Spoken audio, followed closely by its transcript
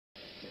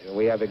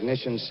We have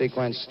ignition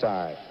sequence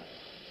start.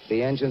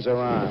 The engines are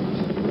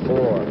armed.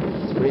 4,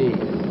 3,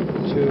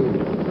 2,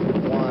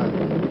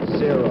 1,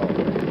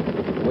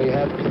 0. We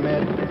have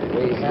commit.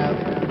 We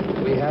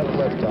have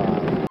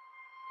liftoff.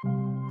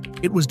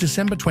 It was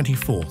December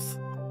 24th,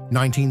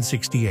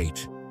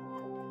 1968.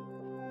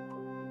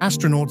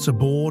 Astronauts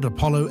aboard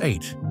Apollo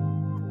 8,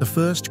 the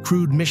first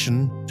crewed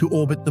mission to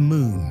orbit the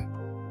moon.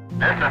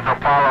 This is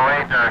Apollo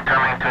 8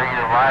 coming to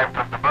you live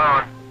from the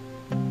moon.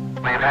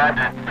 We've had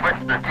to switch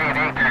the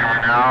TV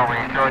camera now. We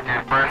showed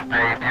you first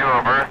a view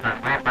of Earth as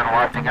we've been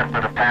watching it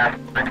for the past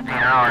 16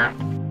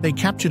 hours. They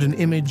captured an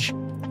image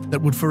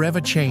that would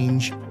forever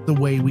change the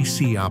way we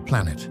see our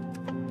planet.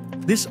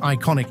 This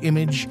iconic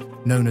image,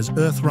 known as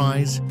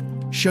Earthrise,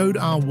 showed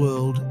our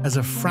world as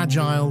a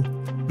fragile,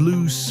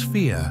 blue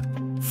sphere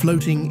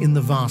floating in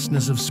the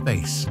vastness of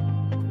space.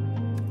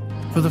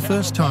 For the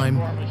first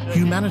time,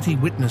 humanity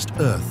witnessed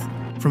Earth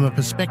from a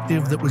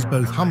perspective that was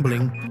both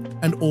humbling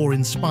and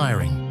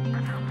awe-inspiring.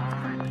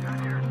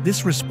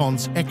 This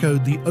response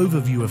echoed the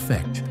overview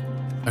effect,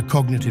 a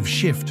cognitive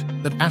shift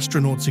that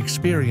astronauts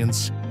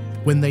experience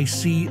when they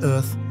see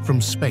Earth from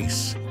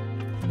space.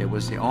 It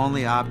was the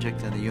only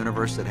object in the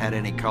universe that had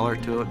any color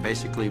to it,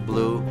 basically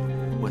blue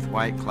with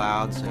white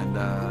clouds, and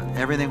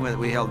everything that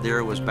we held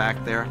dear was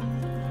back there.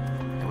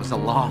 It was a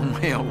long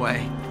way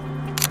away.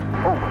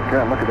 Oh my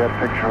God, look at that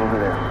picture over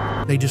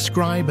there. They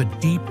describe a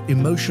deep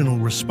emotional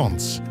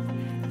response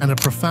and a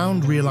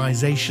profound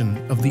realization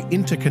of the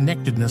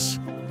interconnectedness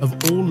of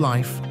all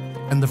life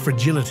and the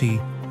fragility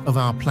of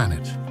our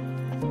planet.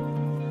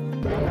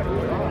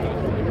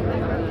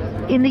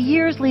 In the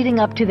years leading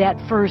up to that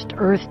first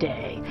Earth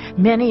Day,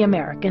 many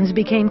Americans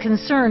became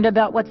concerned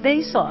about what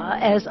they saw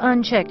as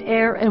unchecked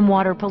air and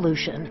water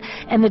pollution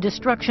and the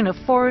destruction of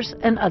forests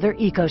and other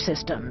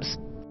ecosystems.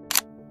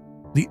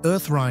 The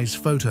Earthrise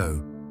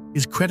photo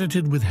is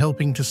credited with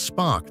helping to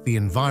spark the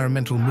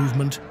environmental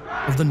movement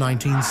of the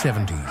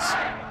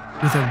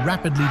 1970s. With a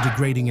rapidly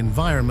degrading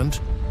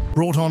environment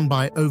brought on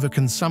by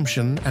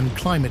overconsumption and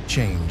climate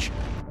change,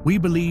 we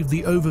believe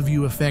the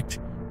overview effect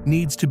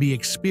needs to be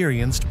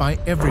experienced by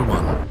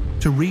everyone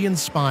to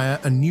re-inspire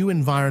a new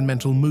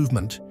environmental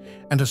movement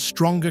and a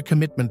stronger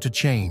commitment to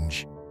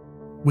change.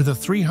 With a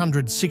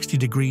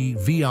 360-degree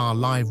VR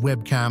live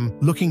webcam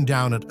looking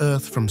down at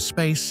Earth from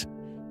space,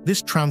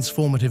 this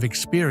transformative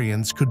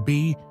experience could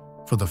be,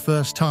 for the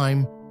first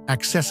time,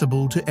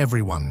 accessible to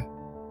everyone.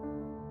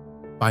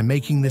 By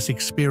making this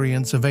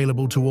experience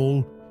available to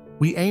all,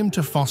 we aim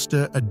to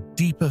foster a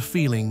deeper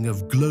feeling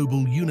of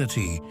global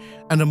unity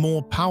and a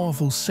more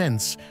powerful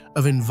sense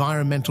of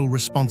environmental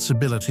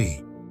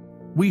responsibility.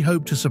 We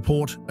hope to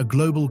support a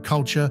global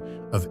culture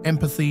of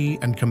empathy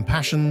and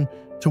compassion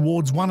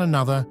towards one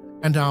another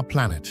and our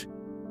planet,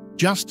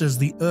 just as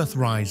the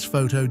Earthrise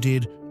photo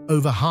did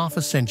over half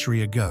a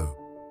century ago.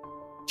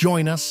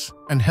 Join us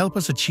and help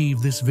us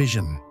achieve this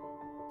vision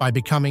by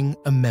becoming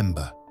a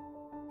member.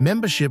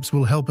 Memberships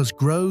will help us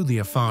grow the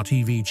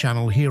AfarTV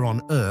channel here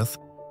on Earth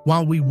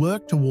while we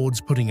work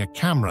towards putting a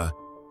camera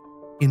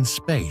in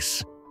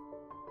space.